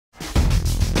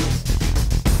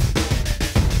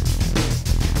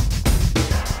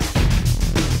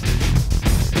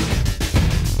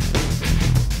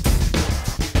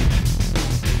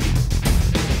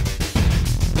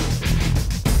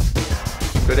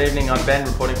evening, I'm Ben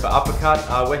reporting for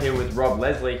Uppercut. We're here with Rob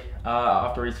Leslie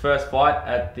after his first fight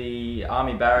at the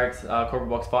Army Barracks corporate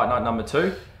box fight night number 2.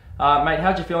 Mate,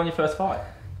 how'd you feel in your first fight?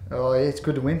 Oh yeah, it's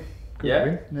good to win. Good to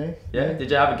win. Yeah.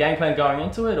 Did you have a game plan going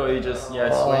into it, or you just swing?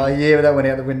 Oh yeah, but that went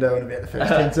out the window in about the first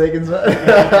 10 seconds.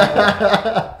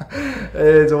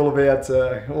 It's all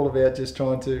about just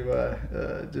trying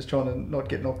to not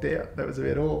get knocked out. That was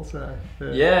about all. So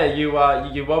yeah, you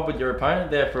wobbled your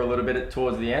opponent there for a little bit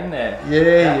towards the end there.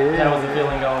 How was the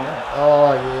feeling going there?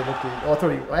 Oh yeah, look, I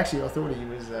thought he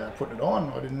was putting it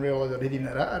on. I didn't realise I'd hit him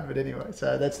that hard. But anyway,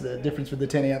 so that's the difference with the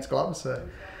 10-ounce gloves. So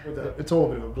it's all a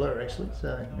bit of a blur actually.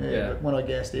 So but when I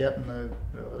gassed out in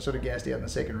the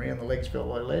second round, the legs felt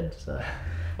like lead. So.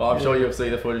 Well, I'm sure you'll see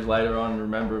the footage later on and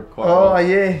remember it quite well. Oh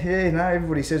yeah, no,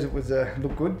 everybody says it was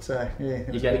looked good, so yeah,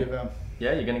 it was a bit of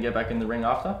yeah, you're going to get back in the ring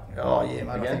after? Oh yeah,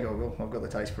 mate, I think I will. I've got the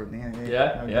taste for it now.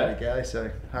 I'm ready to go, so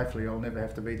hopefully I'll never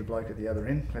have to be the bloke at the other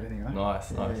end, but anyway.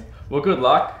 Nice. Well, good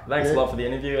luck. Thanks a lot for the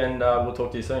interview, and we'll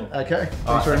talk to you soon. Okay,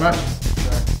 thanks very much.